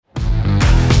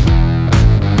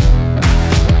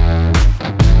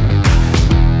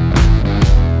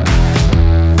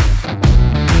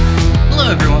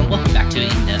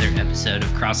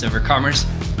Commerce.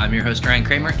 I'm your host, Ryan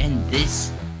Kramer, and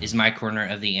this is my corner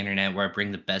of the internet where I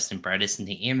bring the best and brightest in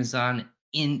the Amazon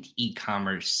and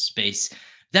e-commerce space.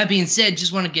 That being said,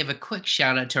 just want to give a quick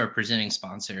shout out to our presenting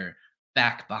sponsor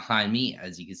back behind me.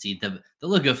 As you can see, the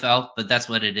logo fell, but that's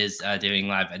what it is doing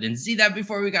live. I didn't see that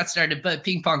before we got started, but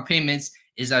Ping Pong Payments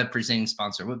is our presenting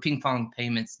sponsor. What Ping Pong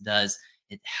Payments does,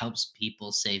 it helps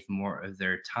people save more of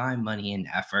their time, money, and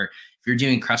effort. If you're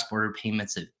doing cross-border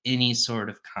payments of any sort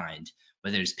of kind,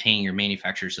 whether it's paying your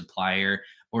manufacturer, supplier,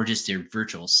 or just their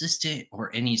virtual assistant or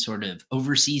any sort of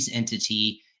overseas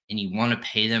entity, and you want to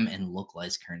pay them in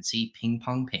localized currency, Ping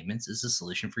Pong Payments is a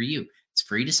solution for you. It's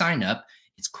free to sign up.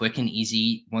 It's quick and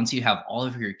easy. Once you have all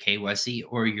of your KYC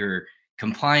or your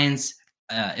compliance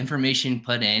information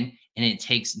put in, and it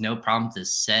takes no problem to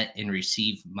set and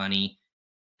receive money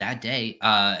that day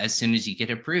as soon as you get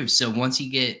approved. So once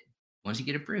you get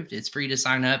approved, it's free to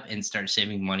sign up and start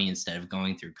saving money instead of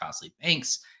going through costly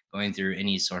banks, going through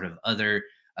any sort of other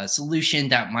solution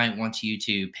that might want you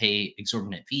to pay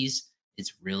exorbitant fees.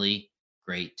 It's really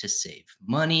great to save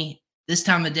money this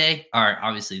time of day, or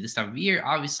obviously this time of year,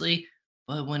 obviously.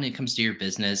 But when it comes to your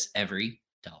business, every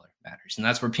dollar matters. And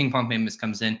that's where Ping Pong Payments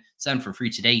comes in. Sign for free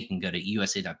today. You can go to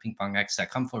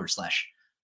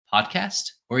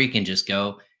usa.pingpongx.com/podcast, or you can just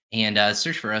go and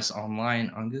search for us online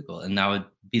on Google. And that would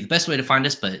be the best way to find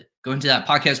us. But go into that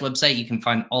podcast website, you can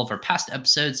find all of our past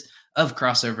episodes of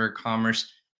Crossover Commerce,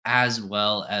 as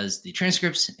well as the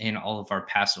transcripts and all of our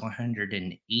past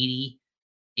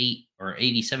 188 or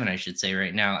 87, I should say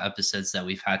right now, episodes that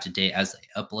we've had today as they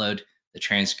upload. The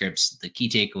transcripts, the key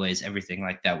takeaways, everything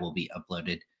like that will be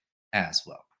uploaded as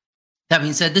well. That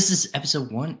being said, this is episode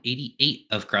 188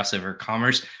 of Crossover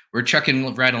Commerce. We're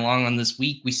trucking right along on this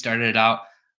week. We started out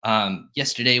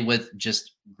yesterday with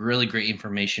just really great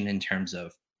information in terms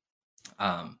of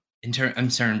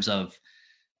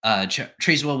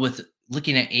Traceable with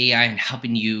looking at AI and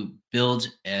helping you build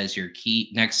as your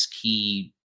next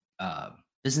key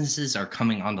businesses are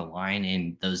coming on the line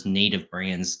and those native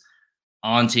brands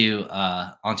onto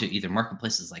either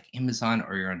marketplaces like Amazon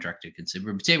or your own direct to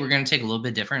consumer. But today we're going to take a little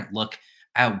bit different look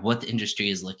at what the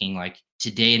industry is looking like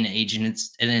today in age, and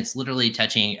it's literally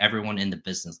touching everyone in the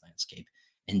business landscape.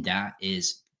 And that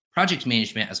is project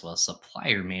management as well as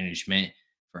supplier management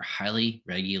for highly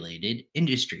regulated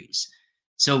industries.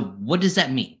 So what does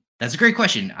that mean? That's a great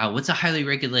question. What's a highly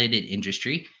regulated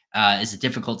industry? Is it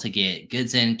difficult to get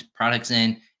goods in, products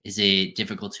in? Is it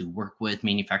difficult to work with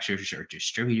manufacturers or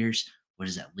distributors? What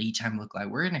does that lead time look like?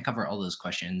 We're going to cover all those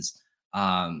questions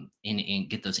and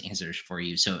get those answers for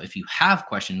you. So if you have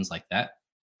questions like that,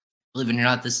 believe it or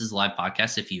not, this is a live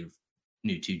podcast. If you're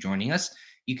new to joining us,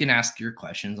 you can ask your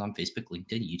questions on Facebook,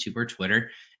 LinkedIn, YouTube, or Twitter,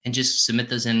 and just submit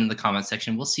those in the comment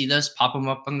section. We'll see those, pop them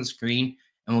up on the screen,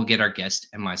 and we'll get our guest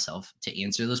and myself to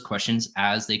answer those questions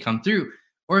as they come through.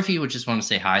 Or if you would just want to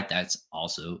say hi, that's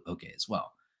also okay as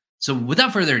well. So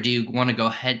without further ado, I want to go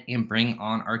ahead and bring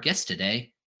on our guest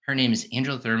today. Her name is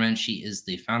Angela Thurman. She is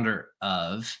the founder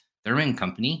of Thurman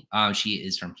Company. She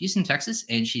is from Houston, Texas,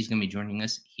 and she's going to be joining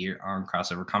us here on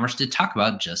Crossover Commerce to talk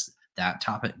about just that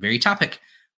very topic.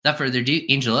 Without further ado,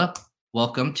 Angela,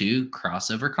 welcome to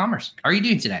Crossover Commerce. How are you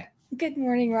doing today? Good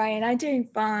morning, Ryan. I'm doing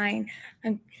fine.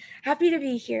 I'm happy to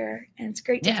be here, and it's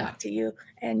great to talk to you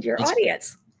and your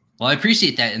audience. Well, I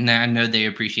appreciate that, and I know they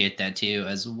appreciate that too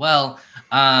as well.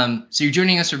 So you're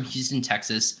joining us from Houston,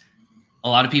 Texas. A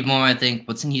lot of people might think,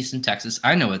 what's in Houston, Texas?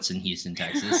 I know what's in Houston,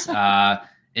 Texas.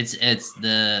 It's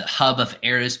the hub of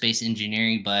aerospace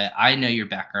engineering, but I know your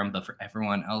background. But for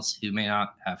everyone else who may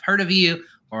not have heard of you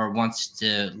or wants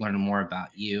to learn more about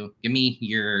you, give me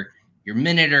your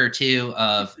minute or two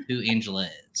of who Angela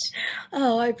is.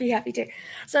 Oh, I'd be happy to.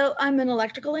 So I'm an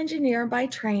electrical engineer by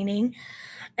training,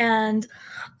 and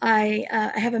I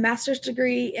have a master's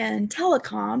degree in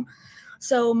telecom.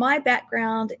 So my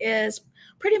background is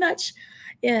pretty much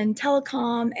in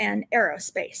telecom and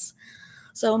aerospace.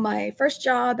 So my first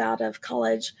job out of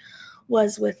college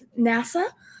was with NASA,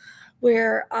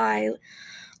 where I've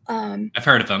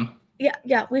heard of them.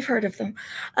 Yeah, we've heard of them.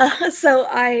 So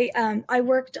I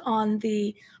worked on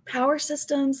the power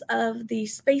systems of the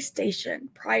space station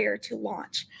prior to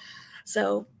launch.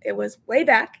 So it was way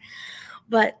back,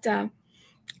 but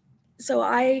so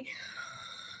I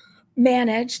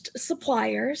managed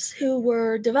suppliers who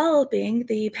were developing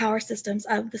the power systems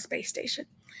of the space station.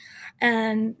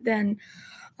 And then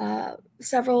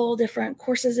several different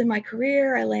courses in my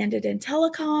career, I landed in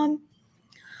telecom,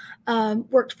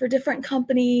 worked for different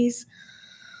companies,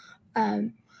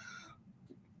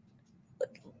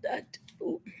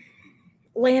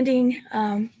 landing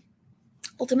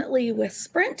ultimately with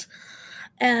Sprint,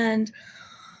 and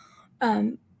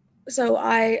so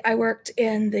I worked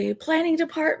in the planning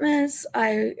departments.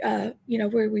 Where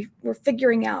we were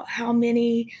figuring out how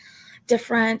many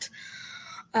different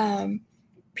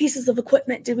pieces of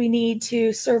equipment do we need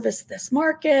to service this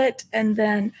market, and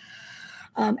then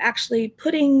actually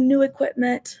putting new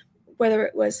equipment, whether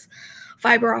it was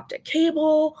fiber optic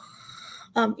cable,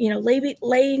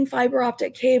 laying fiber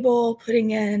optic cable,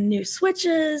 putting in new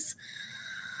switches,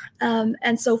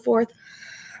 and so forth,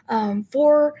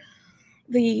 for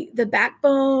the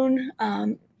backbone,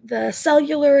 the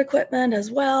cellular equipment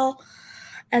as well.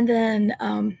 And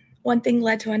then one thing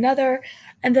led to another.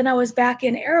 And then I was back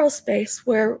in aerospace,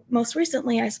 where most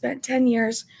recently I spent 10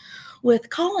 years with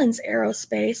Collins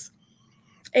Aerospace,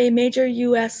 a major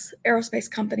U.S. aerospace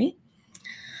company,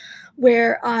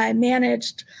 where I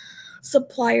managed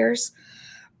suppliers,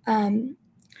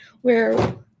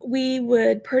 where we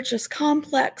would purchase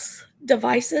complex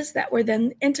devices that were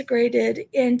then integrated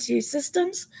into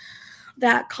systems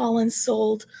that Collins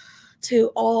sold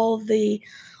to all the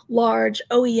large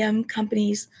OEM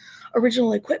companies,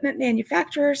 original equipment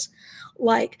manufacturers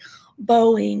like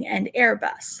Boeing and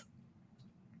Airbus.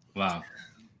 Wow.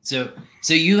 So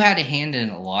you had a hand in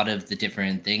a lot of the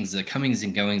different things, the comings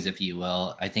and goings, if you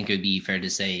will. I think it would be fair to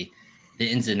say the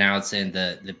ins and outs and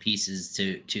the pieces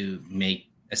to make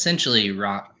essentially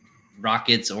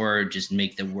rockets, or just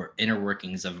make the inner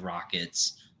workings of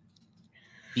rockets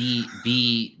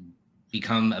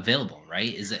become available,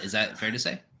 right? Is that fair to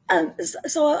say?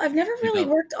 So I've never really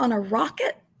worked on a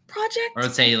rocket project. Or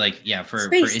let's say, like, yeah,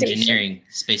 for engineering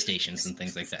space stations and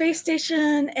things like that. Space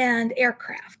station and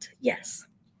aircraft, yes.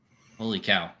 Holy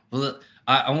cow. Well,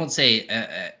 I won't say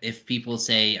if people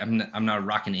say I'm not a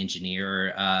rocket engineer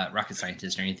or rocket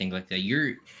scientist or anything like that.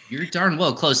 You're darn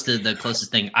well close to the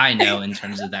closest thing I know in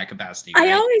terms of that capacity. Right?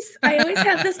 I always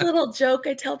have this little joke.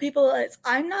 I tell people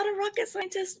I'm not a rocket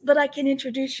scientist, but I can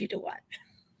introduce you to one.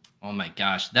 Oh my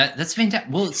gosh, that's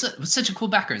fantastic. Well, it's such a cool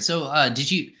background. So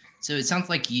So it sounds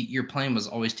like your plan was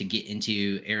always to get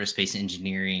into aerospace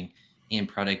engineering and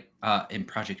project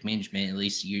management. At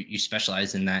least you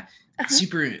specialize in that.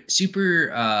 Uh-huh.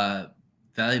 Super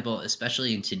valuable,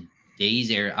 especially in today's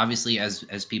era. Obviously,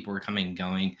 as people were coming and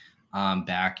going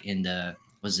back in the,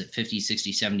 was it 50s,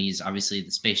 60s, 70s, obviously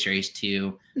the space race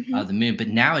to the moon. But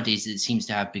nowadays it seems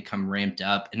to have become ramped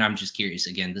up. And I'm just curious,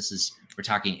 again, we're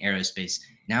talking aerospace.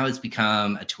 Now it's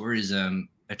become a tourism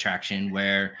attraction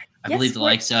where I believe the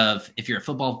likes of, if you're a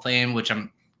football fan, which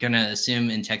I'm going to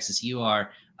assume in Texas you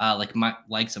are,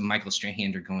 likes of Michael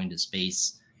Strahan are going to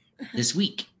space this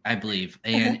week, I believe.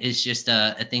 And it's just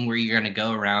a thing where you're going to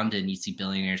go around and you see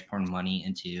billionaires pouring money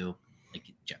into, like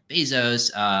Jeff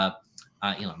Bezos,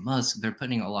 Elon Musk. They're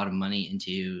putting a lot of money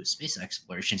into space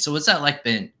exploration. So what's that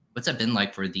been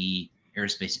like for the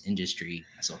aerospace industry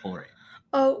as a whole? Right?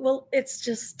 Oh, well, it's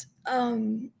just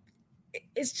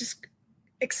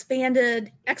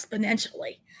expanded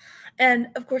exponentially. And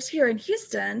of course, here in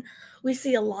Houston, we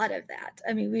see a lot of that.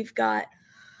 I mean, we've got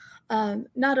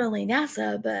not only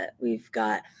NASA, but we've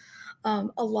got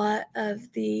a lot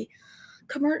of the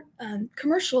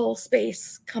commercial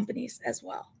space companies as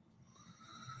well.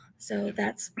 So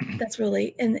that's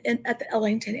really at the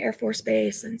Ellington Air Force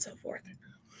Base and so forth.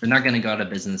 They're not going to go out of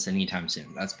business anytime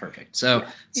soon. That's perfect. So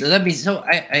that means, so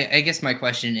I guess my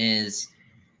question is,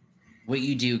 what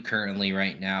you do currently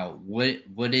right now, what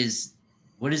is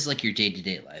like your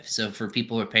day-to-day life? So for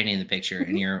people who are painting the picture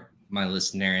and you're my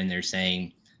listener and they're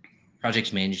saying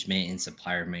project management and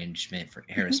supplier management for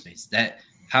aerospace, that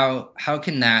how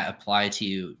can that apply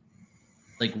to,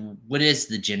 like, what is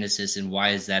the genesis and why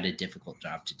is that a difficult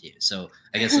job to do? So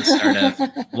I guess let's start off.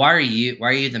 Why are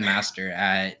you the master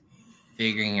at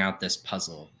figuring out this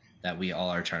puzzle that we all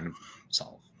are trying to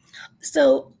solve?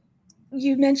 So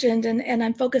you mentioned, and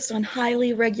I'm focused on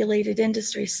highly regulated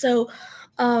industries. So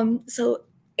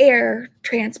air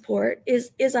transport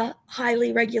is a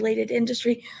highly regulated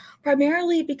industry,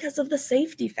 primarily because of the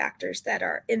safety factors that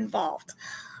are involved.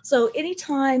 So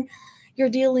anytime you're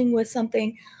dealing with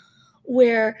something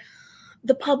where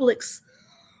the public's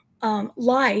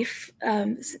life,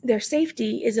 their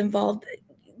safety is involved,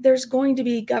 there's going to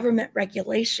be government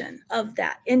regulation of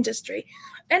that industry,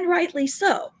 and rightly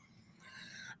so.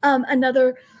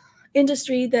 Another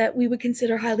industry that we would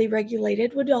consider highly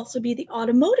regulated would also be the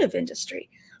automotive industry.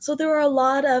 So there are a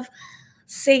lot of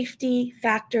safety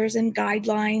factors and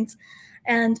guidelines,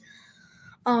 and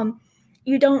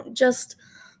you don't just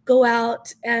go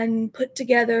out and put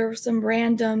together some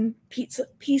random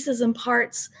pieces and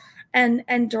parts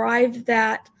and drive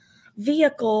that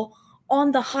vehicle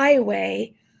on the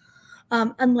highway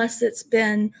unless it's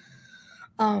been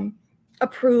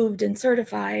approved and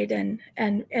certified and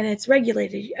it's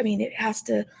regulated. I mean, it has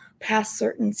to pass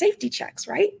certain safety checks,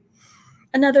 right?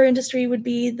 Another industry would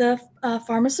be the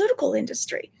pharmaceutical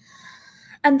industry,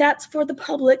 and that's for the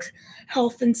public's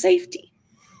health and safety.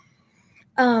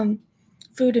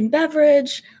 Food and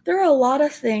beverage, there are a lot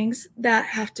of things that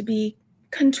have to be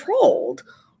controlled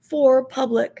for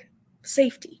public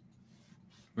safety.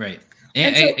 Right.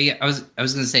 And Yeah, so, I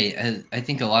was going to say, I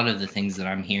think a lot of the things that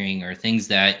I'm hearing are things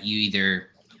that you either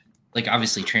like,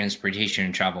 obviously transportation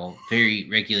and travel, very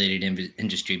regulated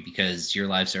industry because your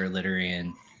lives are literally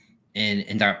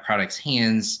in that product's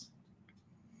hands.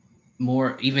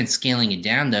 More even scaling it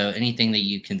down though, anything that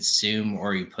you consume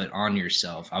or you put on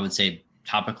yourself, I would say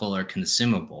topical or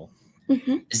consumable.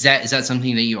 mhm. Is that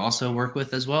something that you also work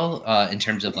with as well, in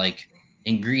terms of like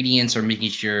ingredients or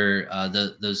making sure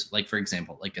those, like for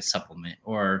example, like a supplement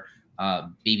or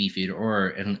baby food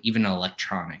or even an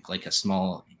electronic, like a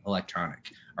small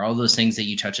electronic, are all those things that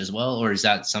you touch as well, or is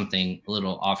that something a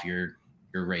little off your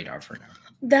radar for now?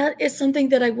 That is something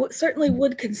that I certainly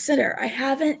would consider. I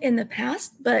haven't in the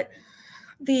past, but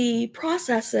the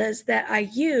processes that I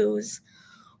use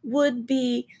would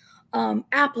be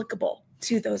applicable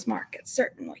to those markets,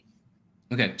 certainly.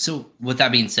 Okay, so with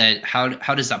that being said, how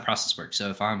does that process work? So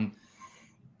if I'm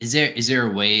is there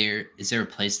a way or is there a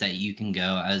place that you can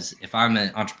go as if I'm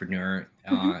an entrepreneur,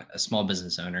 Hmm. a small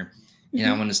business owner, and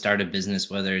I Hmm. want to start a business,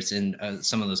 whether it's in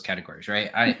some of those categories, right?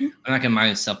 Hmm. I'm not gonna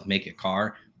myself make a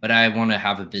car, but I want to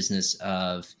have a business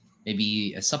of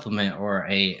maybe a supplement or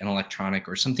an electronic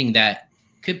or something that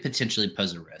could potentially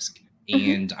pose a risk, Hmm.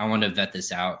 and I want to vet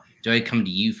this out. Do I come to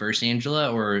you first,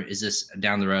 Angela, or is this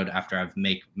down the road after I've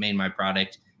made my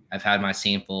product, I've had my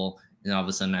sample, and all of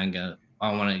a sudden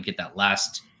I want to get that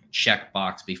last check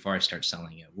box before I start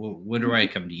selling it? What do I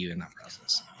come to you in that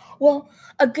process? Well,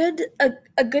 a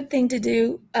good thing to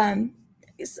do,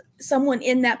 is someone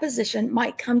in that position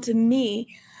might come to me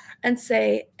and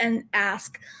say and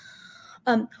ask,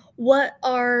 what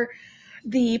are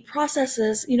the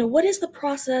processes? What is the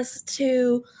process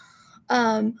to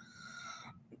um,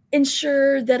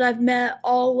 ensure that I've met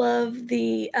all of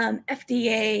the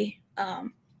FDA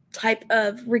type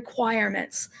of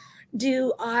requirements?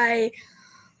 Do I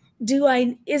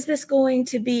is this going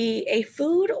to be a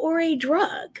food or a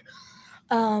drug?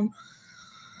 Um,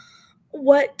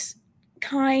 what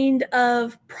kind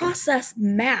of process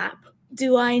map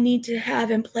do I need to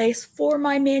have in place for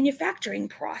my manufacturing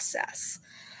process?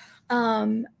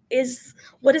 Is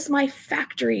What is my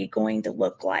factory going to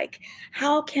look like?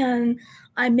 How can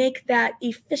I make that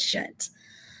efficient?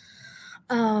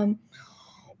 Um,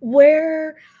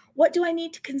 where What do I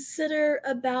need to consider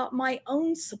about my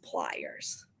own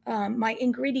suppliers, my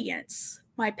ingredients,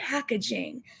 my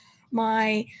packaging,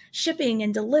 my shipping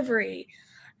and delivery,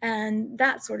 and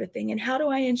that sort of thing? And how do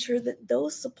I ensure that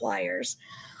those suppliers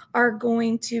are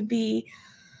going to be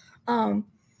um,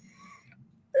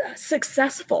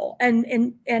 successful and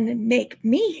make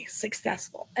me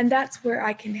successful? And that's where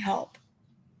I can help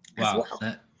as Wow,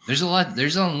 well. there's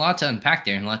a lot to unpack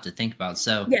there and a lot to think about.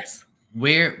 So Yes.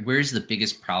 where's the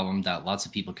biggest problem that lots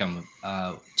of people come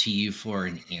to you for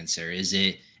an answer? Is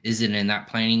it in that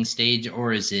planning stage,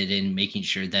 or is it in making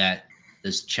sure that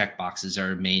those check boxes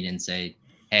are made and say,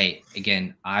 hey,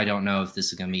 again, I don't know if this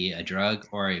is going to be a drug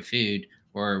or a food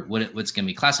or what's going to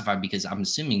be classified, because I'm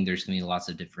assuming there's going to be lots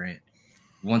of different,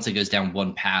 once it goes down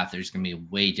one path, there's going to be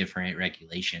way different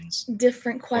regulations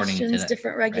Different according to questions, that,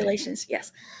 different right? regulations.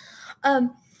 Yes.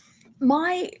 Um,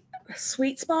 my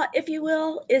sweet spot, if you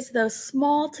will, is those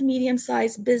small to medium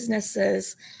sized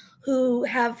businesses who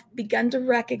have begun to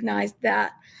recognize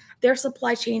that their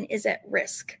supply chain is at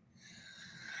risk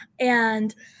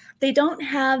and they don't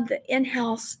have the in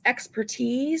house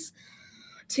expertise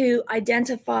to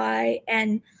identify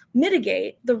and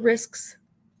mitigate the risks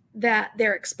that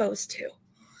they're exposed to.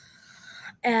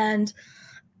 And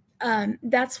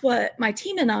that's what my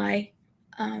team and I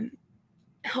um,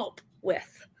 help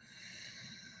with.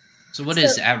 So what So,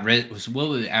 is at risk? What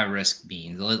would at risk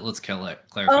mean? Let's clarify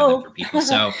that oh, for people.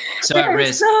 So at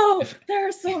risk, if there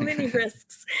are so many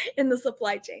risks in the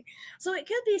supply chain. So it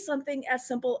could be something as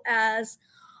simple as,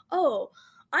 oh,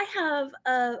 I have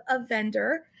a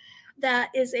vendor that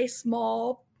is a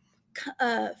small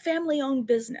family-owned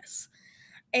business,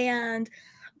 and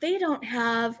they don't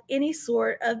have any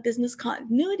sort of business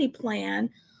continuity plan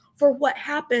for what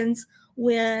happens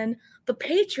when the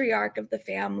patriarch of the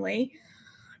family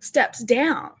steps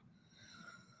down.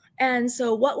 And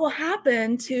so, what will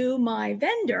happen to my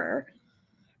vendor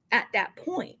at that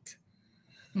point?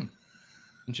 hmm,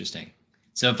 interesting.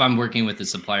 So if I'm working with a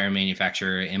supplier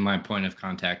manufacturer and my point of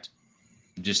contact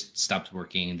just stops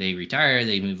working. They retire,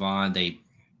 they move on, they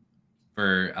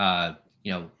for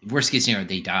worst case scenario,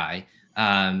 they die.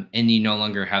 And you no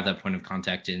longer have that point of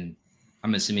contact in,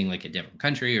 I'm assuming, like a different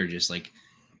country or just like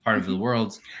a part of the Mhm.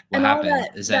 world. What And all happens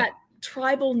that is that that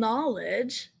tribal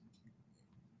knowledge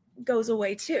goes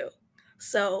away too.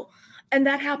 So, and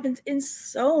that happens in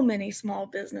so many small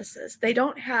businesses. They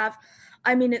don't have,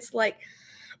 I mean, it's like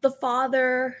the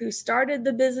father who started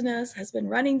the business has been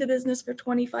running the business for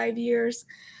 25 years,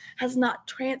 has not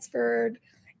transferred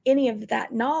any of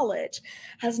that knowledge,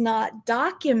 has not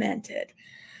documented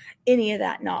any of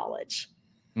that knowledge.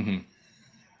 Mhm.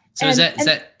 So is And that is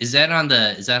that is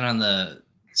that on the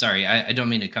sorry, I don't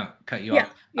mean to cut you yeah,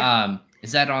 off. yeah.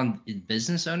 Is that on the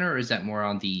business owner or is that more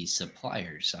on the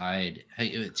supplier side?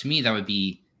 To me, that would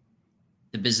be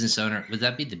the business owner. Would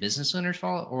that be the business owner's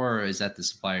fault or is that the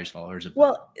supplier's fault or is it both?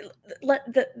 Well,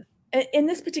 let the in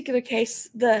this particular case,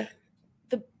 the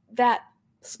that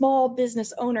small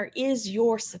business owner is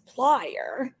your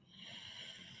supplier.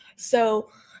 So,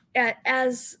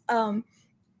 as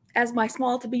my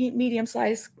small to medium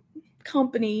sized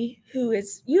company who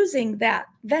is using that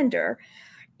vendor,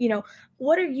 you know,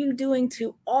 what are you doing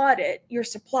to audit your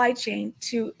supply chain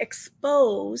to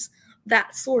expose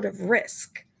that sort of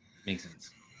risk? Makes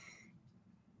sense.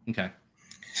 Okay. And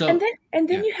So then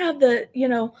yeah. you have the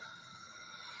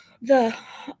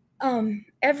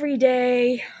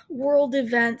everyday world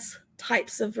events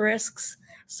types of risks.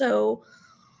 So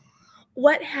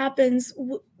what happens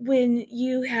when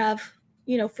you have,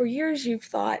 for years you've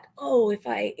thought, oh, if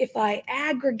I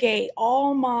aggregate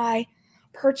all my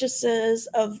purchases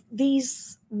of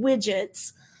these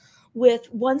widgets with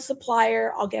one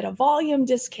supplier, I'll get a volume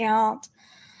discount,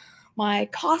 my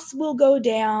costs will go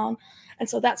down, and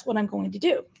so that's what I'm going to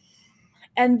do.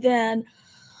 And then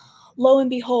lo and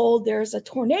behold, there's a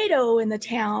tornado in the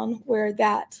town where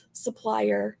that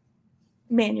supplier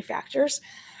manufactures,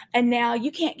 and now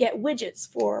you can't get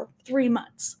widgets for 3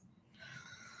 months.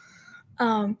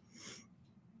 Um,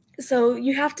 so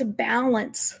you have to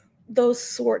balance those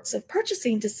sorts of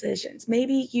purchasing decisions.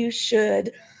 Maybe you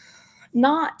should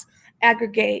not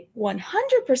aggregate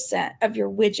 100% of your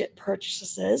widget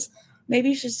purchases. Maybe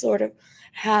you should sort of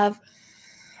have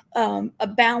a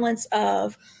balance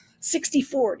of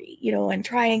 60-40, and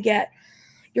try and get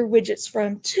your widgets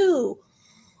from two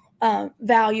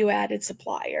value added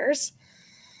suppliers.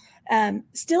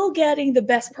 Still getting the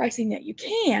best pricing that you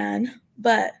can,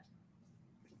 but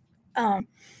um,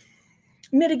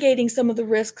 mitigating some of the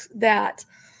risks that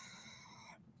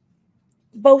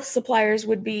both suppliers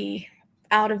would be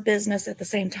out of business at the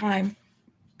same time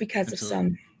because of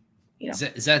Absolutely. some,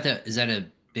 Is that a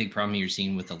big problem you're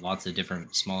seeing with lots of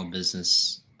different small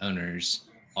business owners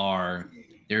are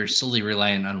they're solely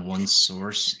reliant on one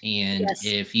source, and yes.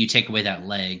 if you take away that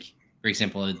leg, for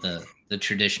example, the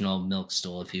traditional milk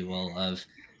stool, if you will, of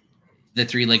the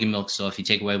three-legged milk stool, if you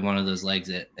take away one of those legs,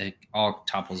 it all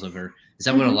topples over. Is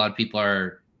that what a Hmm. lot of people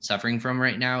are suffering from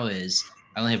right now? Is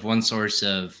I only have one source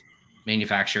of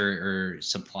manufacturer or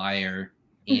supplier,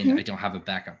 and I Hmm. don't have a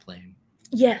backup plan.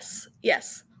 Yes,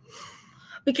 yes.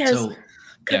 Because So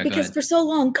yeah, go ahead. for so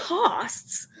long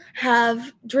costs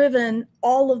have driven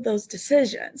all of those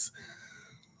decisions,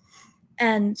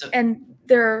 and So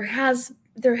there has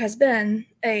been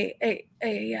a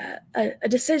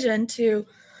decision to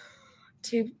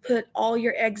put all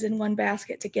your eggs in one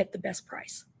basket to get the best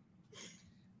price.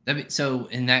 so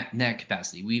in that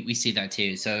capacity, we see that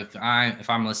too. So if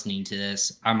I'm listening to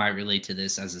this, I might relate to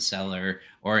this as a seller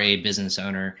or a business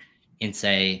owner and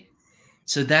say,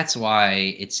 so that's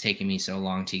why it's taken me so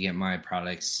long to get my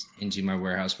products into my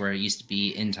warehouse where it used to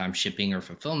be in time shipping or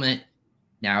fulfillment.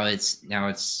 Now it's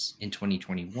in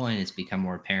 2021, it's become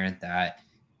more apparent that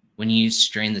when you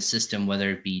strain the system,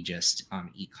 whether it be just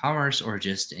e-commerce or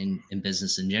just in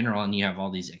business in general, and you have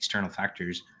all these external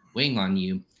factors weighing on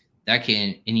you, that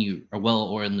can and you a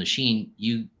well-oiled machine,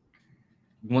 you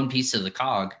one piece of the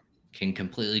cog can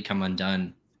completely come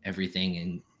undone everything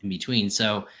in between.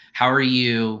 So how are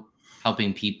you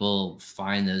helping people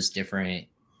find those different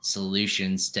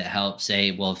solutions to help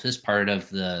say, well, if this part of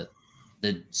the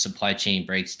supply chain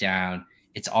breaks down,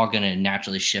 it's all going to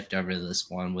naturally shift over to this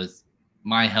one with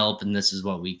my help, and this is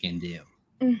what we can do.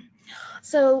 Mm.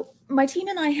 So my team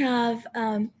and I have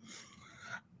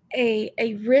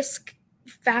a risk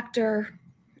factor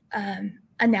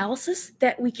analysis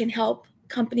that we can help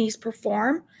companies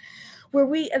perform, where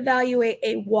we evaluate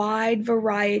a wide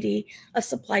variety of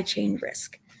supply chain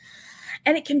risk.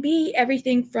 And it can be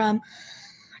everything from,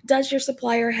 does your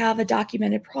supplier have a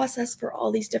documented process for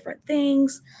all these different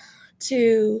things,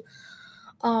 to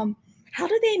how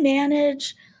do they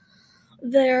manage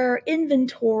their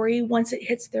inventory once it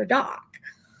hits their dock.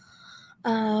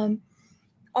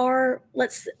 Are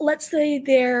let's say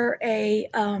they're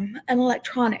an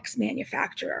electronics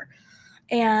manufacturer,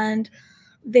 and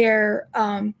their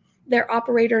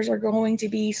operators are going to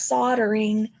be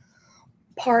soldering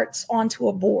parts onto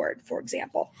a board, for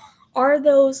example.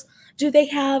 Do they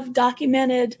have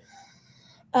documented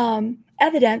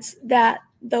evidence that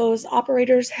those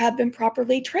operators have been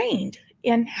properly trained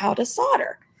in how to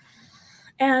solder?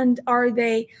 And are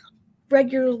they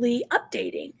regularly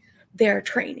updating their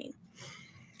training?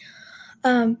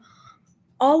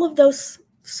 All of those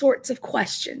sorts of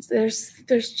questions. There's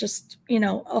just,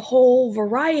 a whole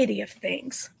variety of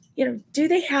things. Do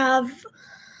they have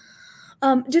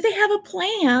a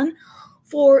plan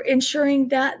for ensuring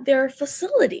that their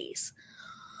facilities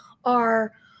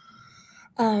are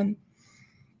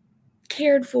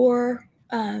cared for,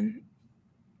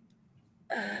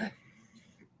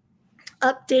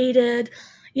 updated?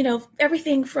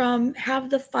 Everything from, have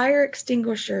the fire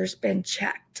extinguishers been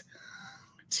checked,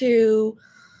 to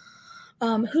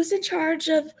who's in charge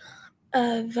of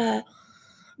the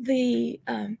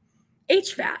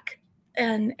HVAC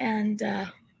and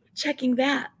checking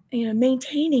that,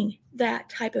 maintaining that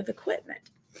type of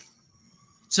equipment.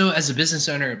 So as a business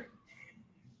owner,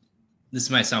 this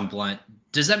might sound blunt.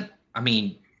 Do some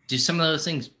of those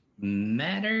things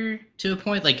matter to a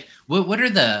point? Like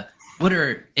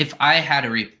if I had a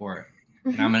report,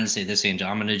 and I'm going to say this, Angel,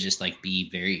 I'm going to just be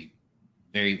very,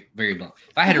 very, very blunt.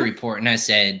 If I had a report and I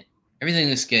said, everything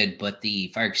looks good, but the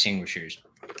fire extinguishers,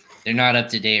 they're not up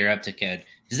to date or up to code,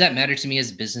 does that matter to me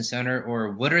as a business owner?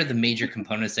 Or what are the major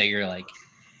components that you're like,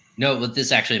 no, but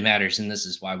this actually matters, and this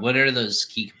is why? What are those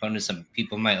key components that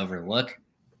people might overlook,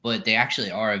 but they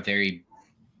actually are a very,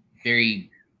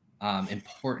 very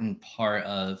important part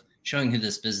of showing who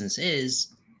this business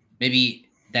is? Maybe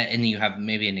that, and you have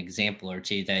maybe an example or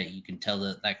two that you can tell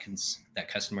that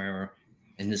customer, or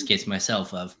in this case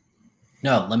myself, of,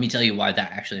 no, let me tell you why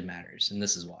that actually matters, and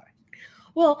this is why.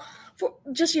 Well, for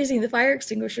just using the fire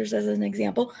extinguishers as an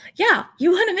example, yeah,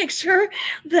 you want to make sure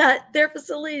that their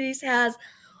facilities have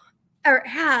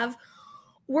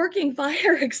working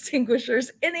fire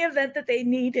extinguishers in the event that they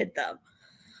needed them.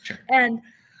 Sure. And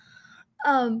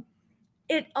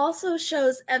it also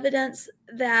shows evidence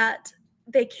that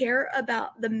they care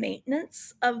about the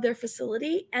maintenance of their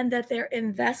facility and that they're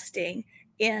investing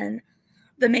in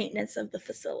the maintenance of the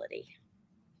facility.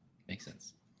 Makes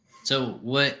sense. So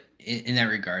what, in that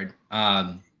regard,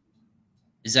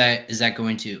 is that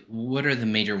going to, what are the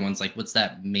major ones? Like, what's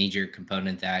that major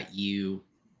component that you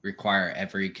require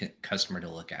every customer to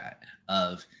look at,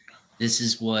 of, this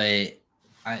is what,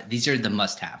 these are the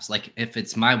must-haves? Like, if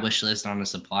it's my wish list on a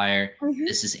supplier,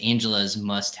 this is Angela's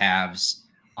must-haves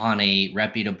on a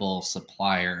reputable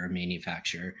supplier or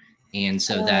manufacturer. And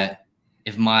so that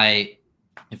if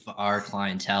our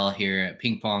clientele here at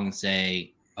Ping Pong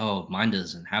say, oh, mine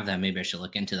doesn't have that, maybe I should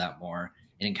look into that more,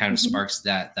 and it kind of sparks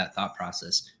that thought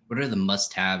process. What are the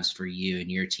must-haves for you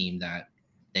and your team that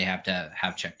they have to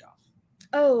have checked off?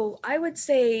 Oh, I would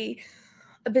say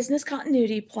a business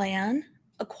continuity plan,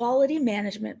 a quality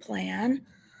management plan,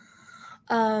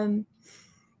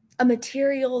 a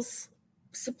materials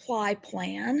supply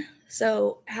plan.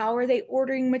 So how are they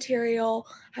ordering material?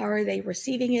 How are they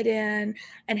receiving it in?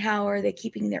 And how are they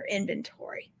keeping their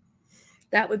inventory?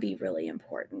 That would be really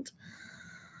important.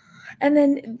 And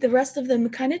then the rest of them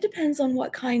kind of depends on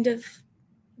what kind of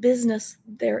business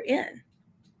they're in.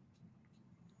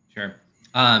 Sure.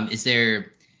 Is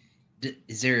there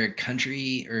a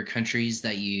country or countries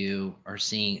that you are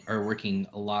seeing or working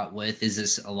a lot with? Is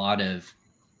this a lot of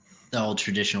the old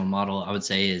traditional model? I would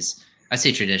say I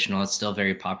say traditional, it's still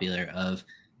very popular, of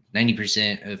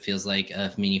 90%, it feels like,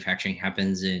 of manufacturing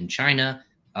happens in China.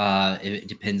 It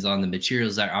depends on the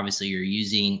materials that obviously you're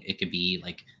using. It could be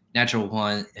like natural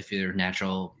one. If they're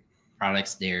natural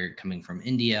products, they're coming from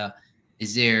India.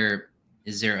 Is there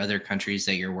other countries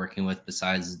that you're working with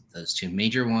besides those two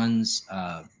major ones,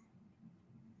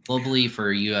 globally,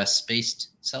 for US based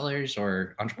sellers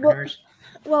or entrepreneurs?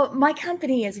 Well, my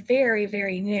company is very,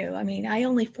 very new. I mean, I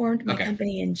only formed my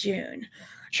company in June.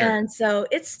 Sure. And so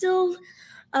it's still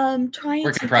trying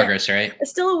work in progress, right? It's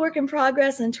still a work in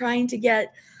progress, and trying to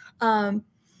get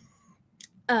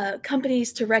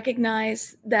companies to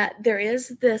recognize that there is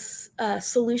this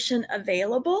solution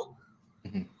available.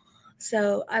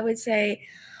 So I would say.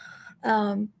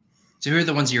 So who are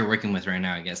the ones you're working with right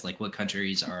now, I guess? Like, what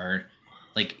countries are,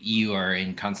 like, you are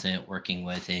in constant working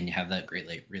with, and you have that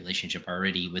great relationship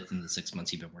already within the 6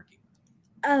 months you've been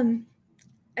working?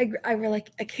 I really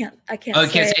I can't Oh, you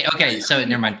can't say say. Okay, so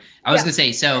never mind. I was yeah. gonna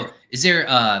say. So, is there?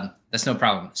 That's no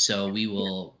problem. So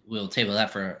we'll table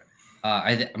that for.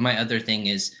 My other thing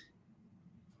is.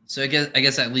 So I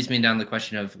guess that leads me down the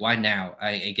question of why now?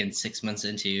 I again 6 months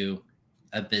into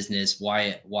a business.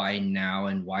 Why now?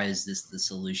 And why is this the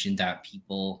solution that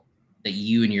people that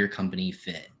you and your company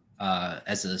fit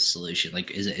as a solution?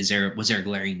 Like, is there was there a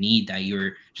glaring need that you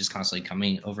were just constantly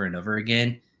coming over and over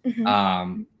again? Mhm.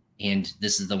 Um, and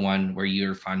this is the one where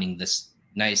you're finding this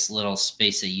nice little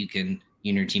space that you and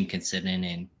your team can sit in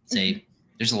and Mhm. say,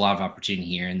 "There's a lot of opportunity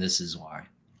here, and this is why."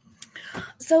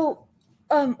 So,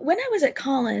 when I was at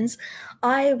Collins,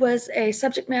 I was a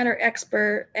subject matter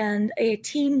expert and a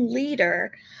team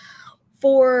leader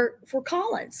for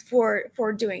Collins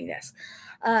for doing this,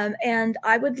 and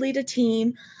I would lead a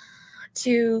team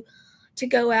to to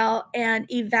go out and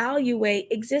evaluate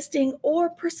existing or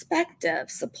prospective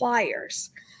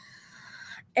suppliers,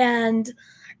 and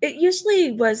it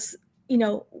usually was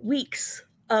weeks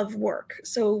of work.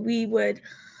 So we would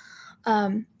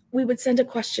send a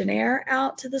questionnaire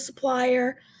out to the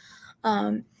supplier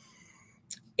um,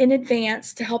 in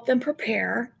advance to help them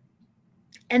prepare.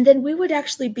 And then we would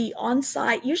actually be on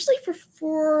site, usually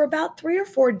for about 3 or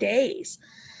 4 days.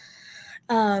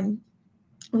 Um,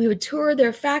 we would tour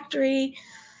their factory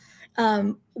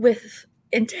with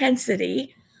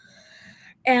intensity.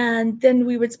 And then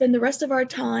we would spend the rest of our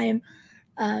time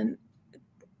um,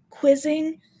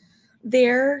 quizzing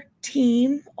their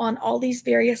team on all these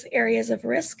various areas of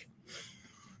risk,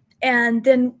 and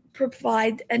then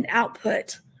provide an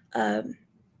output um,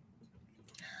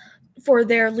 for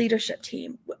their leadership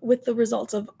team with the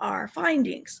results of our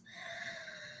findings.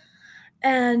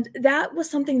 And that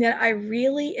was something that I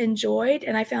really enjoyed,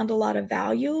 and I found a lot of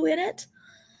value in it.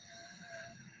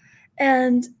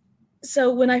 And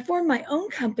so when I formed my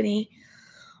own company,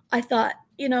 I thought,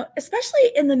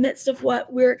 especially in the midst of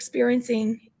what we're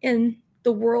experiencing in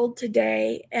the world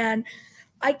today, and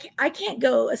I can't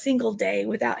go a single day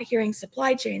without hearing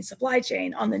supply chain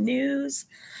on the news.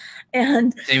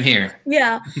 And Same here.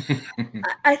 yeah,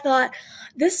 I thought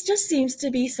this just seems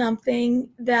to be something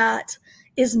that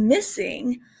is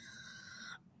missing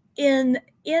in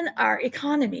our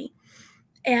economy,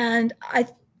 and I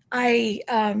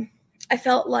I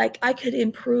felt like I could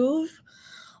improve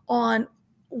on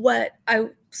what I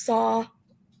saw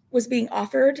was being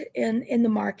offered in the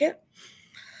market.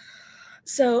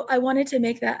 So I wanted to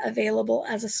make that available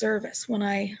as a service when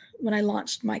I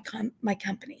launched my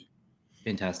company.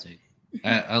 Fantastic.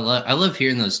 I love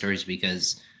hearing those stories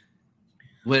because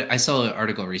what I saw an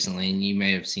article recently, and you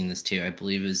may have seen this too. I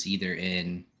believe it was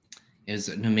in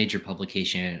a major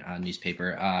publication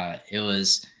newspaper. It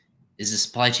was is the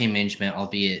supply chain management,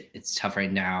 albeit it's tough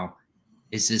right now.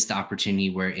 Is this the opportunity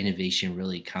where innovation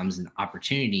really comes and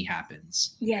opportunity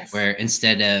happens? Yes. Where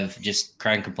instead of just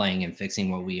crying, complaining, and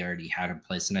fixing what we already had in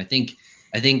place, and I think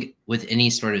with any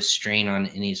sort of strain on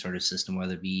any sort of system,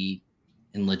 whether it be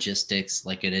in logistics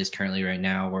like it is currently right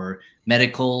now, or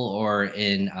medical, or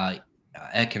in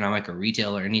economic or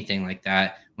retail or anything like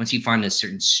that, once you find a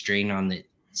certain strain on the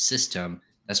system,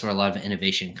 that's where a lot of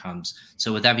innovation comes.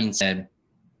 So, with that being said,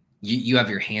 you have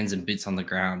your hands and boots on the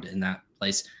ground in that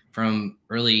place from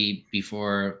early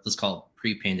before, let's call it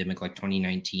pre-pandemic, like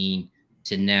 2019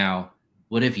 to now.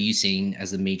 What have you seen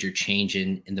as a major change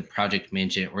in the project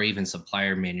management or even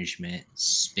supplier management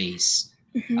space?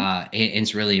 Mhm. And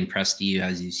it's really impressed you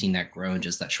as you've seen that grow in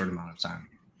just that short amount of time.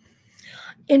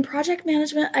 In project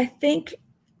management, I think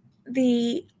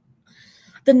the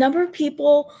the number of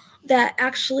people that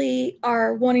actually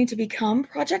are wanting to become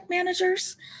project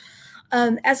managers.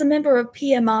 As a member of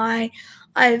PMI,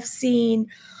 I've seen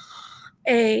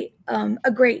a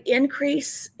great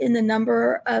increase in the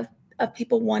number of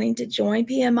people wanting to join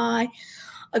PMI,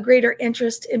 a greater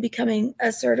interest in becoming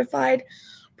a certified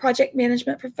project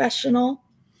management professional.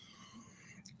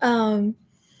 Um,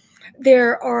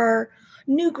 there are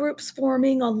new groups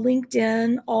forming on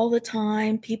LinkedIn all the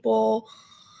time, people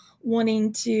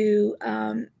wanting to,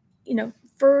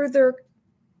 further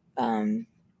um,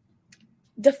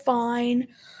 define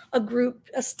a group,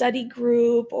 a study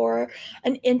group, or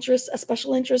a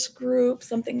special interest group,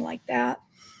 something like that.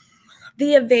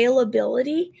 The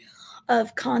availability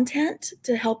of content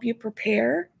to help you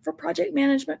prepare for project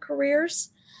management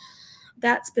careers,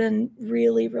 that's been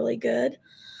really, really good.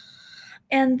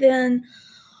 And then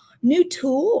new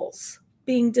tools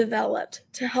being developed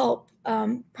to help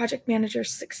project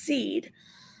managers succeed.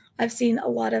 I've seen a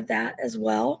lot of that as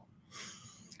well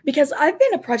because I've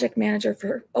been a project manager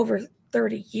for over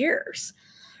 30 years.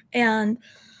 And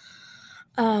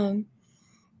um,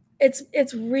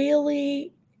 it's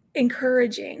really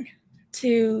encouraging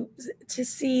to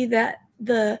see that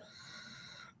the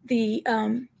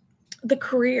the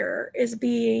career is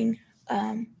being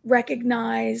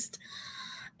recognized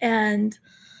and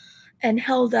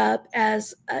held up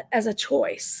as a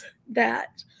choice,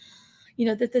 that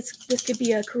that this could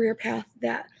be a career path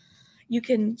that you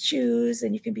can choose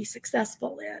and you can be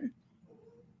successful in.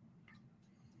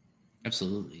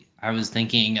 Absolutely. I was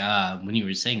thinking when you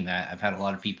were saying that, I've had a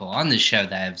lot of people on this show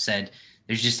that have said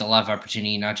there's just a lot of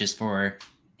opportunity, not just for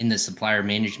in the supplier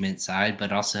management side,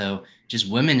 but also just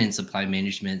women in supply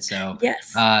management. So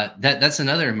Yes. that's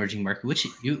another emerging market,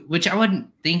 which I wouldn't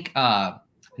think.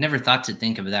 Never thought to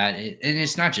think of that. And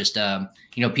it's not just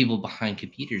people behind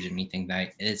computers or anything.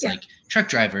 That it's Yeah. like truck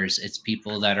drivers. It's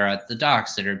people that are at the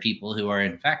docks. That are people who are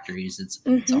in factories. It's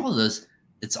Hmm. all of those.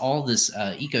 It's all this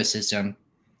ecosystem.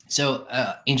 So,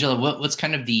 Angela, what's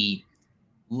kind of the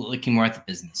looking more at the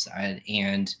business side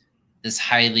and this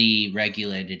highly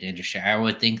regulated industry? I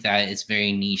would think that it's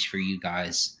very niche for you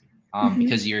guys, Hmm.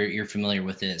 because you're familiar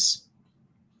with this.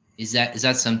 Is that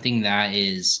something that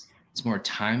is it's more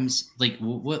times like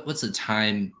what's the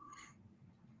time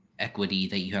equity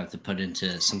that you have to put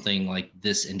into something like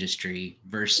this industry Hmm.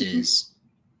 versus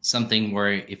something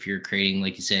where if you're creating,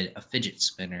 like you said, a fidget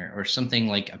spinner or something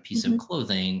like a piece of Hmm.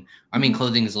 clothing. I mean, Hmm.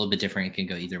 clothing is a little bit different. It can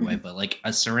go either way, Hmm. but like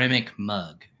a ceramic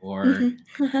mug or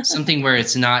Hmm. something where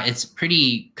it's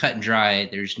pretty cut and dry.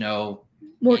 There's no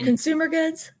More in, consumer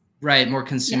goods. right, more Yeah.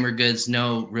 consumer goods,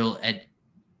 no real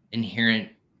inherent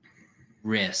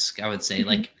risk. I would say Hmm.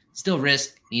 like still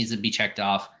risk needs to be checked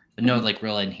off, but no Hmm. like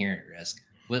real inherent risk.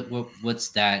 What's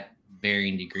that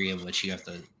varying degree of which you have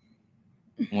to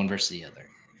one versus the other?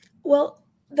 Well,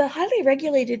 the highly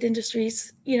regulated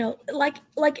industries, like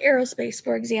aerospace,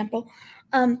 for example,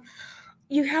 um,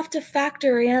 you have to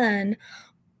factor in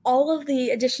all of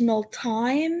the additional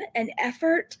time and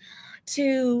effort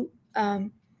to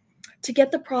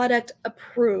get the product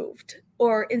approved,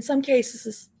 or in some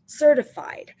cases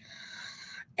certified,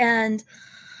 and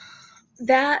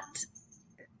that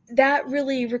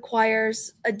really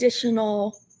requires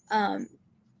additional um,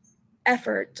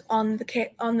 effort on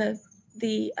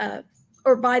the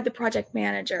or by the project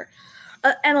manager,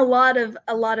 and a lot of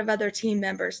other team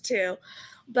members too.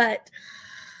 But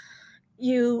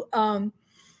you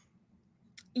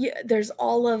there's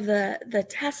all of the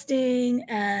testing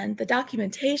and the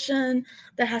documentation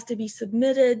that has to be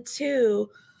submitted to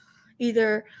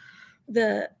either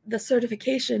the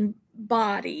certification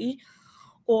body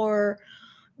or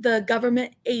the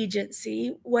government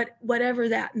agency, whatever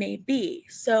that may be.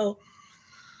 So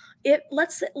it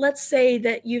let's say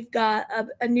that you've got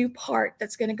a new part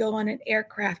that's going to go on an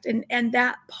aircraft, and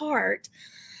that part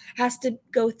has to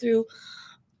go through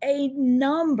a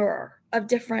number of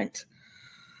different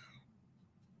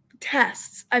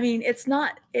tests. I mean,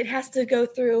 it has to go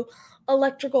through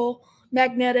electrical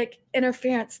magnetic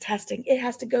interference testing. It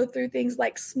has to go through things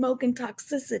like smoke and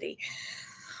toxicity,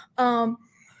 um,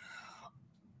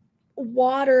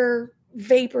 water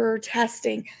vapor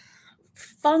testing,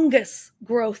 fungus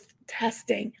growth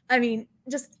testing. I mean,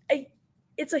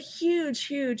 it's a huge,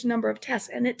 huge number of tests,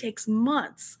 and it takes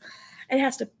months. It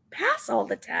has to pass all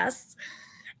the tests,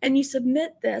 and you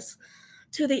submit this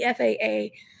to the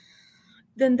FAA.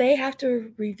 Then they have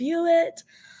to review it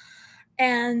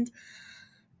and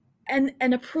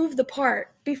approve the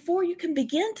part before you can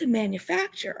begin to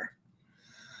manufacture.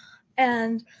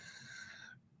 And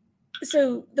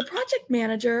so the project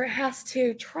manager has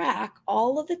to track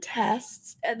all of the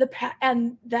tests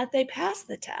and that they pass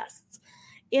the tests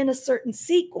in a certain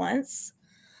sequence,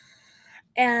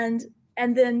 and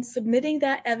then submitting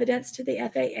that evidence to the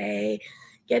FAA,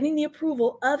 getting the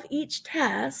approval of each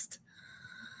test.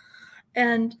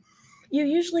 And you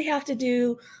usually have to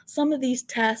do some of these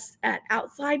tests at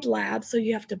outside labs, so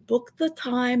you have to book the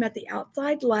time at the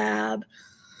outside lab,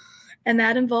 and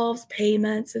that involves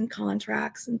payments and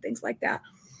contracts and things like that.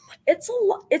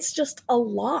 It's just a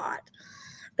lot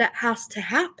that has to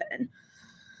happen.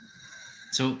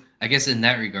 So I guess in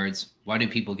that regards, why do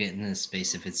people get in this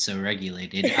space if it's so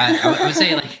regulated? I would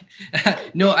say like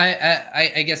no,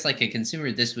 I guess like a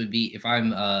consumer, this would be if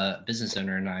I'm a business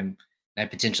owner and I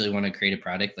potentially want to create a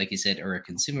product, like you said, or a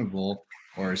consumable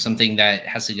or something that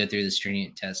has to go through the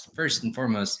stringent test. First and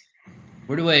foremost,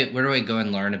 where do I go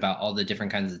and learn about all the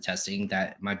different kinds of testing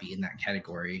that might be in that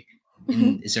category? Mhm.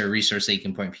 And is there a resource that you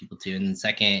can point people to? And then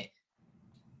second,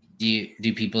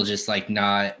 do people just like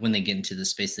not when they get into the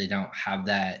space they don't have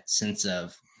that sense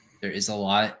of there is a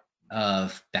lot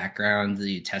of background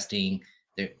the testing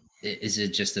there? Is it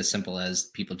just as simple as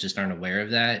people just aren't aware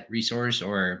of that resource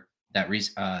or that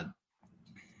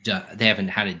they haven't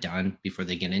had it done before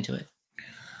they get into it?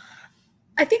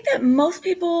 I think that most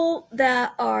people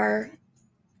that are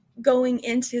going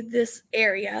into this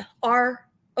area are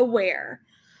aware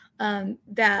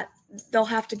that they'll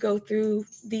have to go through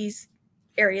these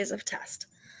areas of test.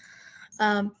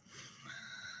 And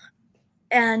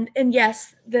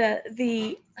yes,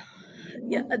 the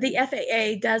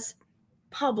FAA does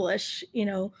publish,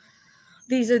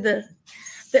 these are the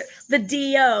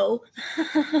DO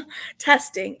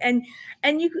testing, and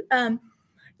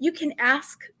you can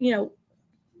ask,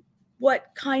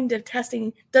 what kind of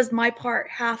testing does my part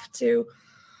have to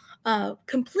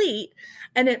complete,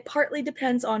 and it partly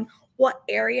depends on what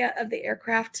area of the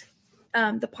aircraft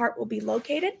the part will be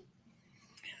located.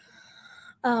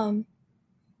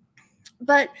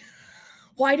 But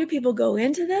why do people go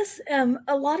into this?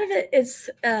 A lot of it is,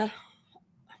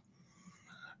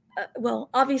 well,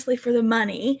 obviously for the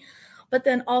money, but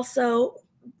then also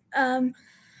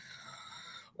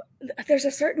there's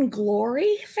a certain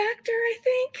glory factor, I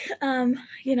think,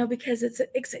 because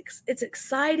it's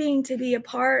exciting to be a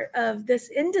part of this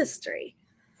industry,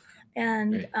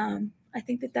 and Right. I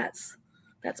think that's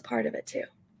part of it too.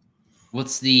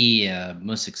 What's the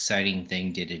most exciting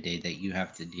thing day to day that you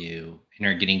have to do and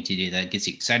are getting to do that gets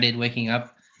you excited waking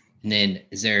up? And then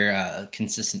is there a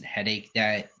consistent headache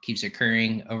that keeps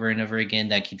occurring over and over again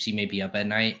that keeps you maybe up at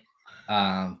night?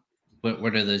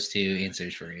 What are those two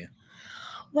answers for you?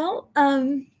 Well,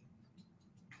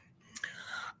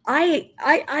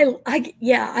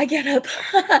 yeah, I get up.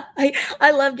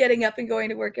 I love getting up and going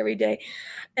to work every day,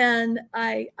 and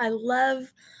I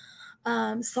love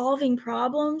solving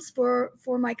problems for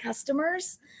my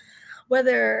customers,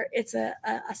 whether it's a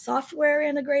software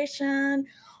integration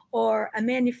or a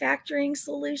manufacturing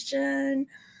solution.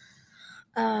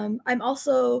 I'm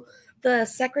also the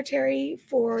secretary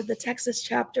for the Texas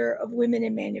chapter of Women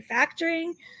in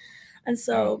Manufacturing. And Oh,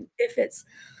 so if it's,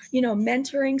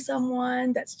 mentoring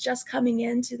someone that's just coming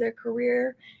into their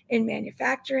career in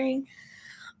manufacturing,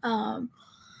 um,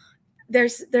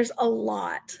 there's a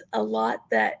lot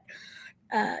that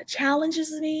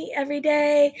challenges me every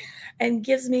day and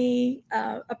gives me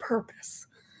a purpose.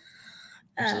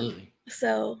 absolutely.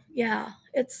 So yeah,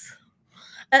 it's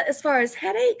as far as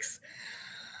headaches.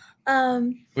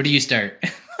 Where do you start?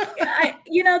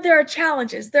 There are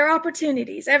challenges, there are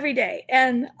opportunities every day,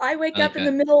 and I wake I like up in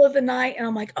the that. middle of the night and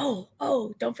I'm like,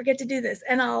 oh, don't forget to do this,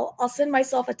 and I'll send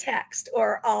myself a text,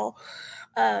 or I'll,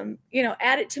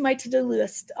 add it to my to-do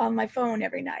list on my phone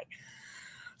every night.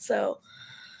 So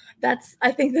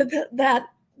I think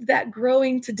that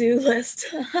growing to-do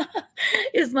list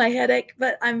is my headache,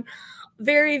 but I'm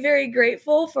very, very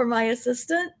grateful for my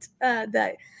assistant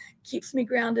that keeps me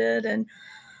grounded and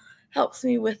helps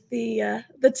me with the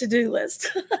to-do list.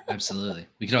 Absolutely.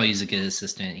 We could all use a good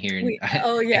assistant here. And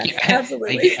Oh I keep, yes,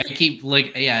 absolutely.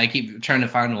 I keep trying to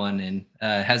find one and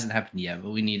it hasn't happened yet, but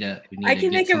we need I to can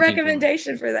get make a something going.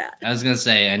 recommendation for that. I was gonna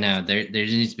say, I know there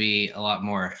needs to be a lot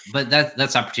more, but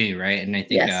that's opportunity, right? And I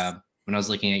think Yes. when I was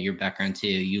looking at your background too,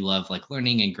 you love like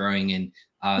learning and growing, and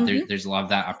Mhm. there's a lot of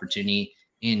that opportunity.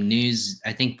 In news,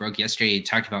 I think broke yesterday. It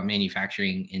talked about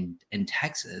manufacturing in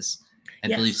Texas. I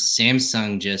believe Yes.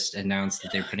 Samsung just announced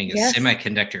that they're putting a Yes.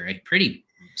 semiconductor, a pretty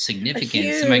A significant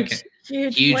huge,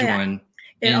 huge huge plant one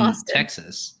in in Austin.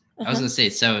 Texas. I was Uh-huh. gonna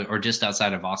say so, or just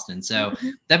outside of Austin. So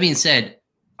Mhm. that being said,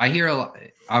 I hear a lot.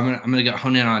 I'm gonna go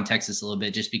hone in on Texas a little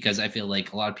bit, just because I feel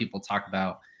like a lot of people talk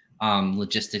about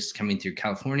logistics coming through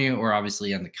California or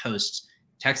obviously on the coast.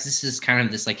 Texas is kind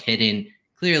of this like hidden.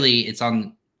 Clearly, it's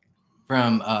on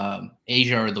from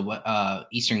Asia or the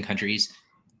eastern countries.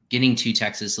 Getting to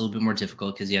Texas is a little bit more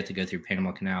difficult because you have to go through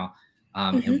Panama Canal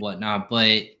and Mhm. whatnot.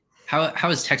 But how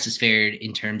has Texas fared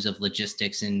in terms of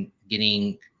logistics and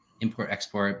getting import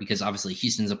export? Because obviously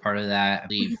Houston's a part of that. I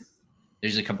believe Mhm.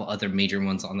 there's a couple other major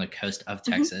ones on the coast of Mhm.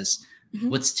 Texas. Mhm.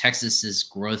 What's Texas's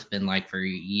growth been like for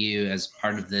you as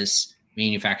part of this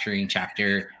manufacturing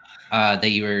chapter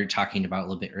that you were talking about a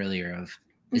little bit earlier? Of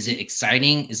is it Mhm.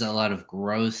 exciting? Is it a lot of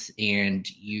growth, and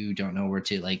you don't know where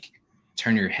to like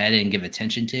turn your head and give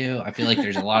attention to? I feel like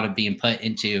there's a lot of being put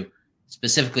into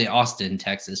specifically Austin,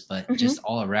 Texas, but Mhm. just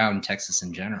all around Texas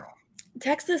in general.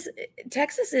 Texas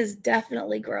Texas is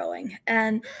definitely growing,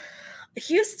 and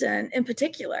Houston in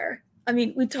particular. I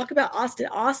mean, we talk about Austin.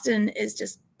 Austin is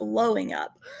just blowing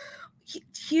up.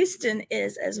 Houston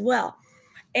is as well.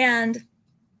 And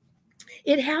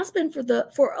it has been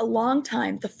for a long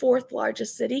time the fourth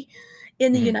largest city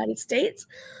in the Mhm. United States.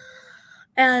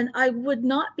 And I would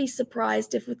not be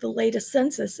surprised if with the latest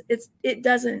census it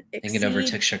doesn't I think it exceed,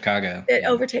 overtook Chicago. it Yeah.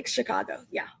 overtakes Chicago.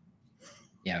 Yeah.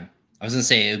 Yeah. I was gonna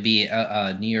say it would be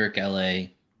New York,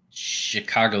 LA.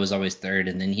 Chicago was always third,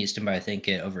 and then Houston, but I think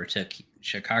it overtook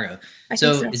Chicago. I think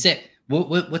So so. is it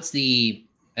what's the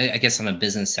I guess on a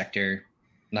business sector,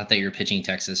 not that you're pitching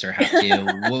Texas or have to,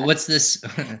 what's this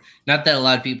not that a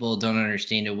lot of people don't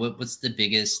understand it. What's the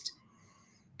biggest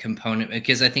component?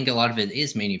 Because I think a lot of it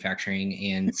is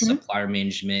manufacturing and Mhm, supplier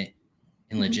management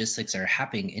and mhm, logistics are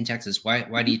happening in Texas. Why do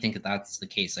mhm. you think that that's the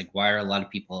case? Like why are a lot of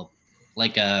people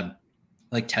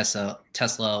like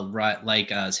Tesla, right? Like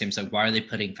Samsung, why are they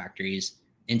putting factories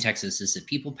in Texas? Is it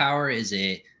people power? Is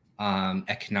it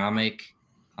economic?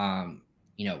 Um,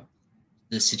 you know,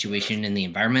 the situation and the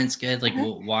environment's good. Like,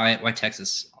 Uh-huh. why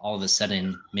Texas all of a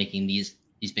sudden making these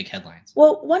big headlines?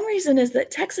 Well, one reason is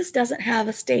that Texas doesn't have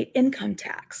a state income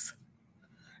tax,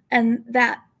 and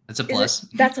That's a is plus.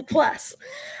 that's a plus.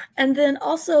 And then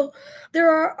also, there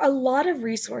are a lot of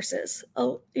resources.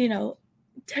 Oh,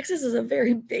 Texas is a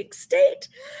very big state,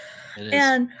 It is.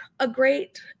 and a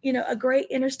great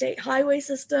interstate highway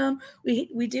system.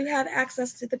 We do have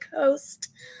access to the coast,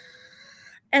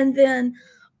 and then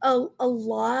a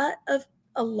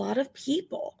lot of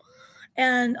people,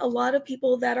 and a lot of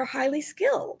people that are highly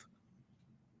skilled.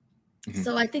 Mhm.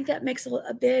 So I think that makes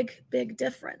a big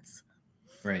difference.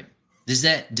 Right. Does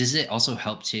it also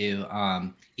help to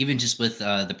even just with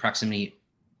the proximity?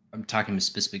 I'm talking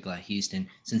specifically about Houston,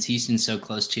 since Houston's so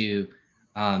close to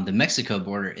the Mexico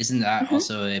border. Isn't that Mhm.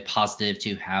 also a positive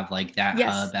to have like that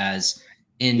Yes, hub as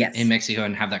in yes, Mexico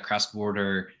and have that cross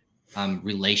border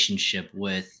relationship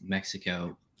with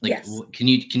Mexico? Like, yes. can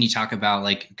you talk about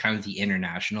like kind of the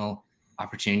international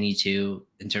opportunity too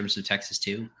in terms of Texas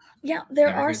too? Yeah, In there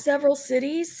that are regard? several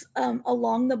cities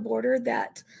along the border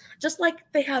that, just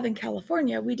like they have in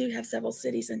California, we do have several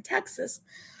cities in Texas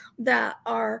that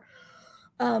are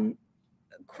um,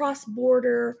 cross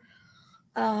border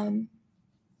um,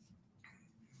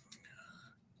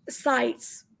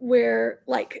 sites where,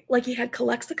 like you had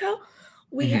Calexico.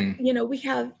 Hmm.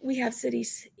 We have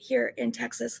cities here in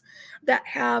Texas that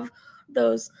have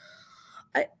those.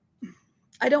 I,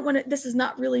 I don't want to. This is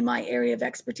not really my area of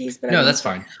expertise, but I No, want to that's say,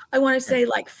 fine. I want to Right. say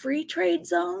like free trade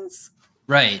zones.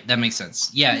 Right, that makes sense.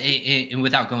 Yeah, Mhm. and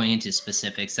without going into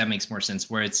specifics, that makes more sense.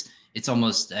 Where it's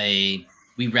almost a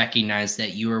we recognize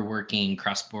that you are working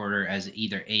cross border as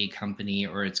either a company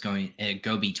or it's going a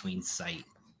go between site,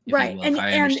 if you Right, will, if and I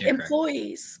and understand correctly.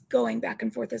 employees going back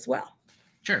and forth as well.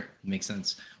 Sure, makes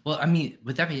sense. Well, I mean,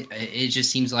 with that being, it just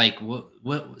seems like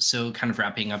what so kind of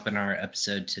wrapping up in our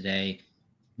episode today.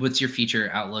 What's your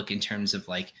future outlook in terms of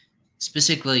like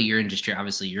specifically your industry?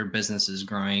 Obviously, your business is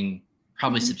growing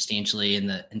probably Mhm. substantially in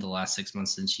the last 6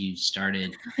 months since you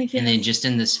started, and then Yes. just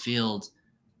in this field,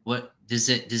 what does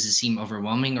it seem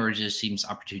overwhelming or it just seems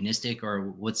opportunistic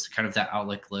or what's kind of that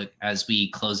outlook look as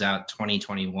we close out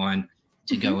 2021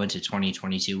 to Mhm. go into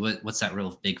 2022? What's that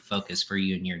real big focus for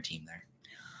you and your team there?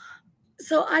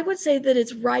 So I would say that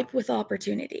it's ripe with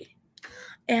opportunity,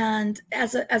 and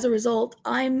as a result,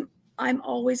 I'm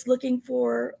always looking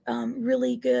for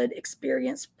really good,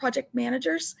 experienced project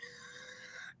managers,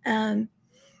 um,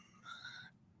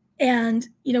 and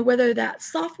whether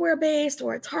that's software based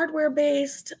or it's hardware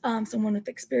based, someone with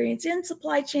experience in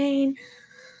supply chain,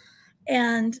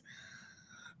 and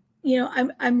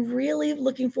I'm really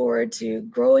looking forward to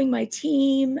growing my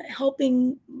team,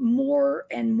 helping more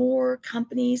and more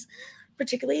companies,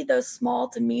 particularly those small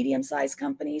to medium sized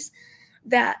companies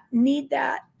that need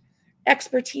that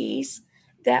expertise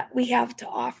that we have to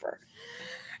offer.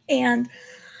 And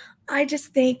I just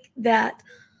think that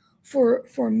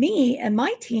for me and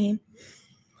my team,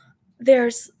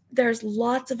 there's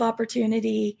lots of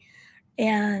opportunity,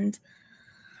 and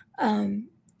um,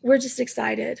 we're just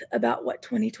excited about what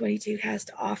 2022 has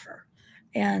to offer,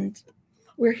 and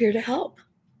we're here to help.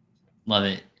 Love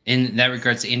it. In that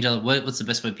regards, Angela, what's the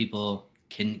best way people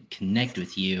can connect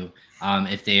with you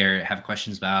if they have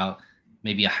questions about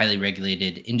maybe a highly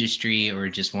regulated industry or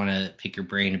just want to pick your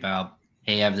brain about,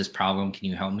 hey, I have this problem. Can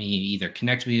you help me? Either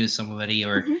connect me with somebody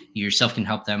or Mhm. you yourself can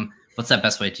help them. What's that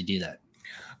best way to do that?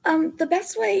 The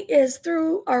best way is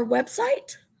through our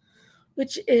website,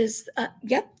 which is,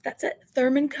 yep, that's it, I come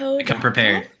thurmanco.com.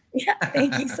 prepared. Yeah,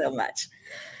 thank you so much.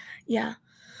 Yeah,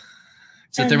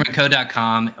 So and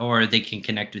thermoco.com, or they can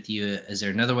connect with you. Is there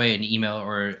another way, an email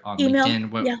or on email, LinkedIn?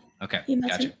 What? yeah, Okay, email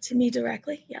gotcha. to me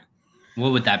directly. Yeah.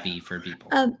 What would that be for people?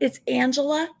 It's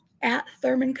Angela at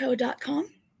thurmanco.com.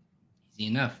 Easy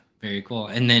enough. Very cool.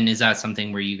 And then is that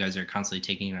something where you guys are constantly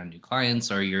taking on new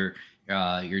clients or you're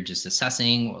just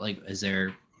assessing? Like, is there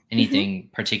Hmm. anything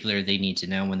particular they need to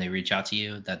know when they reach out to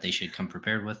you that they should come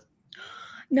prepared with?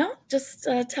 No, just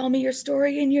tell me your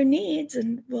story and your needs,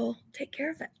 and we'll take care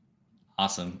of it.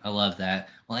 Awesome. I love that.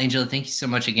 Well, Angela, thank you so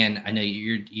much again. I know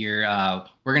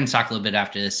we're going to talk a little bit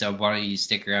after this, so why don't you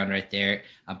stick around right there?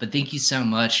 But thank you so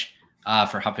much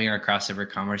for hopping on Crossover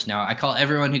Commerce. Now, I call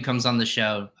everyone who comes on the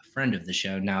show a friend of the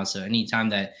show now. So anytime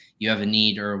that you have a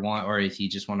need or want, or if you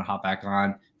just want to hop back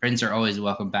on, friends are always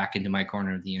welcome back into my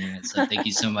corner of the internet. So thank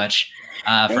you so much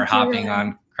for Thank you, hopping Ryan.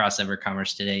 on Crossover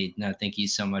Commerce today. No, thank you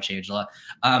so much, Angela.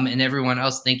 And everyone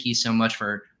else, thank you so much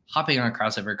for hopping on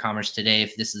Crossover Commerce today.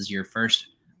 If this is your first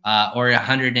or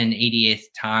 188th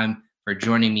time for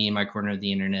joining me in my corner of the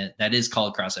internet, that is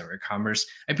called Crossover Commerce.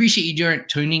 I appreciate you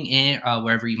tuning in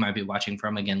wherever you might be watching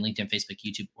from. Again, LinkedIn, Facebook,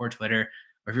 YouTube, or Twitter.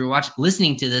 Or if you're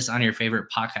listening to this on your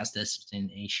favorite podcast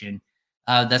destination,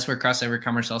 that's where Crossover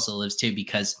Commerce also lives too,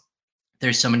 because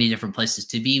there's so many different places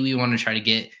to be. We want to try to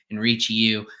get and reach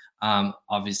you.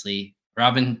 Obviously,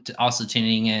 Robin also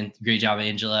tuning in. Great job,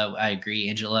 Angela. I agree,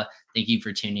 Angela. Thank you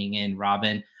for tuning in,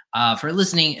 Robin. For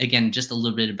listening, again, just a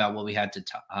little bit about what we had to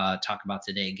talk about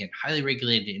today. Again, highly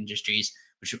regulated industries,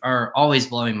 which are always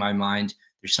blowing my mind.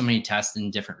 There's so many tests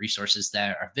and different resources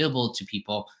that are available to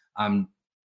people.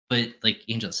 But like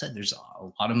Angela said, there's a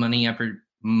lot of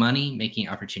money making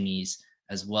opportunities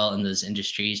as well in those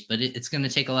industries. But it's going to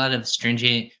take a lot of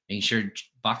stringent, making sure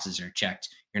boxes are checked.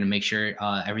 You're going to make sure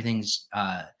everything's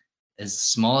as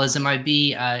small as it might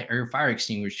be, or fire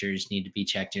extinguishers need to be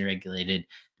checked and regulated.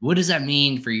 What does that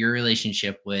mean for your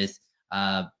relationship with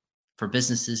for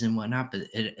businesses and whatnot? But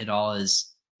it all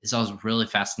is always really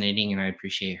fascinating, and I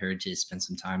appreciate her to spend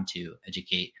some time to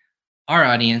educate our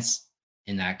audience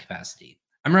in that capacity.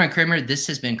 I'm Ryan Kramer. This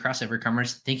has been Crossover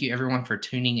Commerce. Thank you everyone for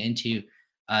tuning into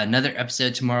another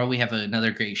episode. Tomorrow we have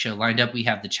another great show lined up. We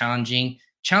have the challenging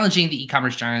the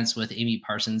e-commerce giants with Amy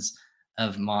Parsons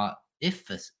of if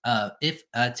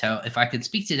I could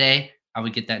speak today, I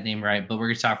would get that name right. But we're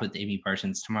going to talk with Amy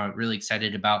Parsons tomorrow. Really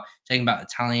excited about talking about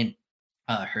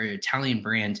her Italian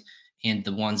brand and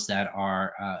the ones that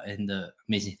are and the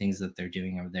amazing things that they're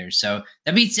doing over there. So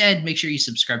that being said, make sure you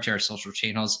subscribe to our social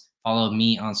channels. Follow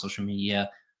me on social media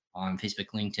on Facebook,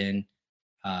 LinkedIn,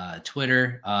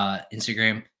 Twitter,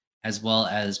 Instagram, as well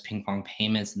as Ping Pong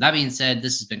Payments. That being said,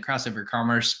 this has been Crossover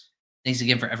Commerce. Thanks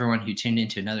again for everyone who tuned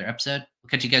into another episode. We'll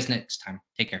catch you guys next time.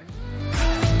 Take care.